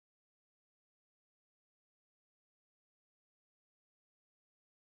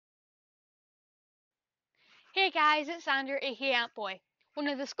Hey guys, it's Xander aka Antboy, one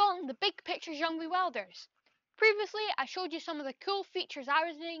of the Scotland the Big Picture's young rewelders. Previously, I showed you some of the cool features I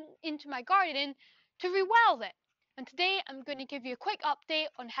was adding into my garden to reweld it, and today I'm going to give you a quick update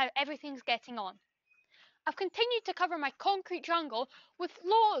on how everything's getting on. I've continued to cover my concrete jungle with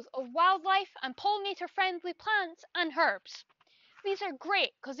loads of wildlife and pollinator friendly plants and herbs. These are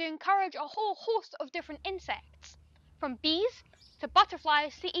great because they encourage a whole host of different insects, from bees to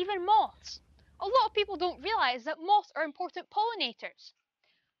butterflies to even moths. A lot of people don't realise that moths are important pollinators.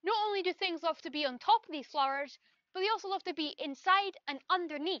 Not only do things love to be on top of these flowers, but they also love to be inside and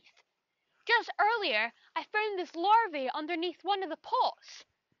underneath. Just earlier, I found this larvae underneath one of the pots.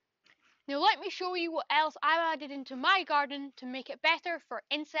 Now let me show you what else I've added into my garden to make it better for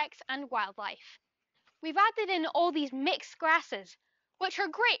insects and wildlife. We've added in all these mixed grasses, which are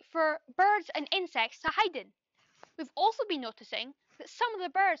great for birds and insects to hide in. We've also been noticing that some of the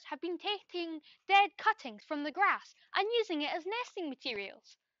birds have been taking dead cuttings from the grass and using it as nesting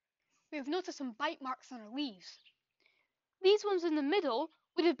materials. We've noticed some bite marks on our leaves. These ones in the middle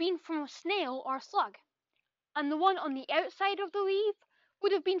would have been from a snail or a slug, and the one on the outside of the leaf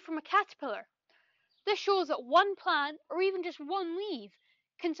would have been from a caterpillar. This shows that one plant, or even just one leaf,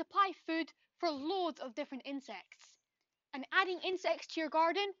 can supply food for loads of different insects. And adding insects to your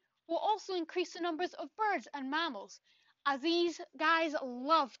garden will also increase the numbers of birds and mammals, as these guys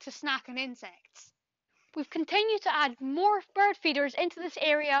love to snack on insects. We've continued to add more bird feeders into this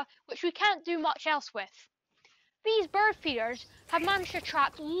area, which we can't do much else with. These bird feeders have managed to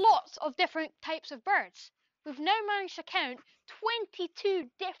attract lots of different types of birds. We've now managed to count 22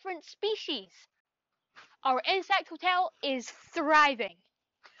 different species. Our insect hotel is thriving.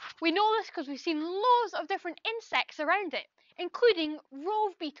 We know this because we've seen loads of different insects around it, including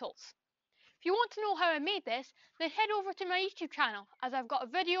rove beetles. If you want to know how I made this, then head over to my YouTube channel, as I've got a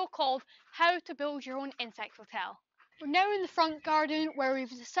video called How to Build Your Own Insect Hotel. We're now in the front garden where we've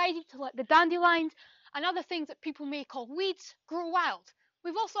decided to let the dandelions and other things that people may call weeds grow wild.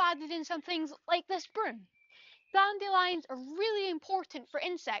 We've also added in some things like this broom. Dandelions are really important for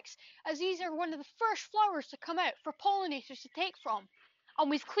insects, as these are one of the first flowers to come out for pollinators to take from. And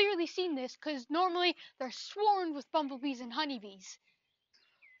we've clearly seen this because normally they're swarmed with bumblebees and honeybees.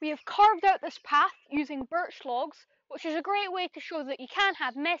 We have carved out this path using birch logs, which is a great way to show that you can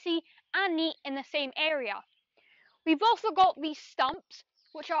have messy and neat in the same area. We've also got these stumps,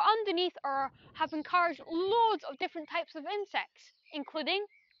 which are underneath or have encouraged loads of different types of insects, including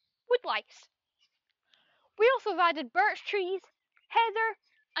woodlice. We also have added birch trees, heather,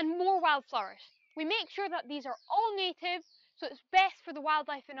 and more wildflowers. We make sure that these are all native, so it's best for the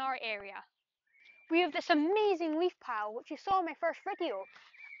wildlife in our area. We have this amazing leaf pile, which you saw in my first video,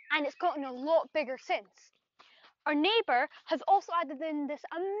 and it's gotten a lot bigger since. Our neighbour has also added in this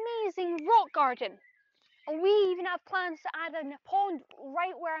amazing rock garden, and we even have plans to add in a pond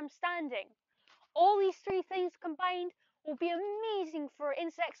right where I'm standing. All these three things combined will be amazing for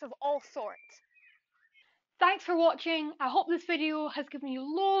insects of all sorts. Thanks for watching. I hope this video has given you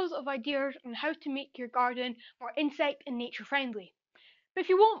loads of ideas on how to make your garden more insect and nature friendly. But if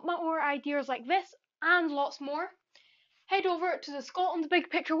you want more ideas like this and lots more, head over to the Scotland's Big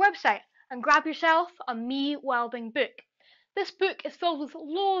Picture website and grab yourself a Me Wilding book. This book is filled with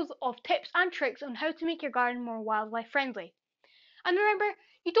loads of tips and tricks on how to make your garden more wildlife friendly. And remember,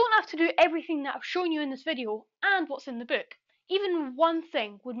 you don't have to do everything that I've shown you in this video and what's in the book. Even one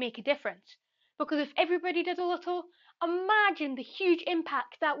thing would make a difference. Because if everybody did a little, imagine the huge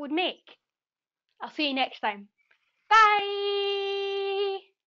impact that would make. I'll see you next time. Bye!